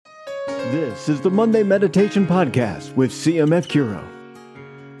This is the Monday Meditation Podcast with CMF Curo.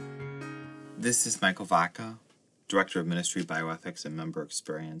 This is Michael Vaca, Director of Ministry Bioethics and Member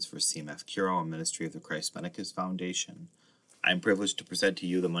Experience for CMF Curo, a ministry of the Christ Medicus Foundation. I am privileged to present to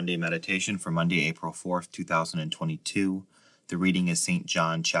you the Monday Meditation for Monday, April 4th, 2022. The reading is St.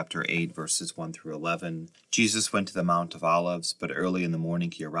 John chapter 8, verses 1 through 11. Jesus went to the Mount of Olives, but early in the morning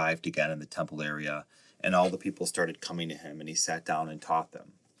he arrived again in the temple area, and all the people started coming to him, and he sat down and taught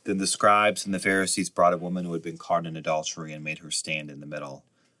them. Then the scribes and the Pharisees brought a woman who had been caught in adultery and made her stand in the middle.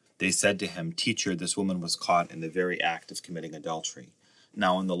 They said to him, "Teacher, this woman was caught in the very act of committing adultery.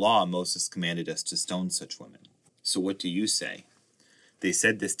 Now in the law Moses commanded us to stone such women. So what do you say?" They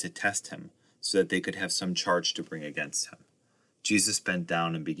said this to test him, so that they could have some charge to bring against him. Jesus bent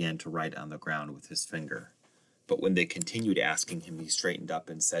down and began to write on the ground with his finger. But when they continued asking him, he straightened up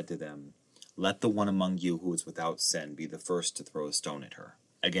and said to them, "Let the one among you who is without sin be the first to throw a stone at her."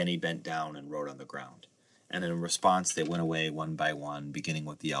 Again he bent down and wrote on the ground. And in response they went away one by one, beginning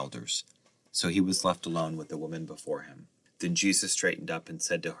with the elders. So he was left alone with the woman before him. Then Jesus straightened up and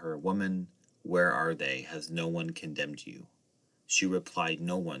said to her, "Woman, where are they? Has no one condemned you?" She replied,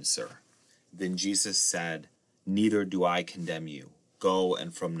 "No one, sir." Then Jesus said, "Neither do I condemn you. Go,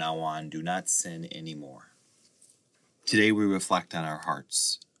 and from now on do not sin anymore." Today we reflect on our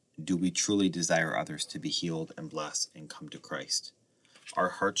hearts. Do we truly desire others to be healed and blessed and come to Christ? Our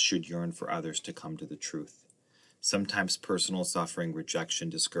hearts should yearn for others to come to the truth. Sometimes personal suffering, rejection,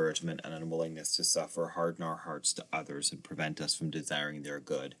 discouragement, and unwillingness to suffer harden our hearts to others and prevent us from desiring their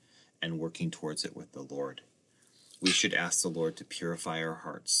good and working towards it with the Lord. We should ask the Lord to purify our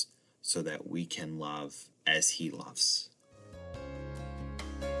hearts so that we can love as He loves.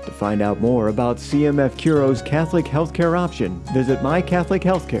 To find out more about CMF Curo's Catholic healthcare option, visit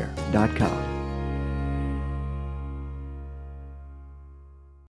mycatholichealthcare.com.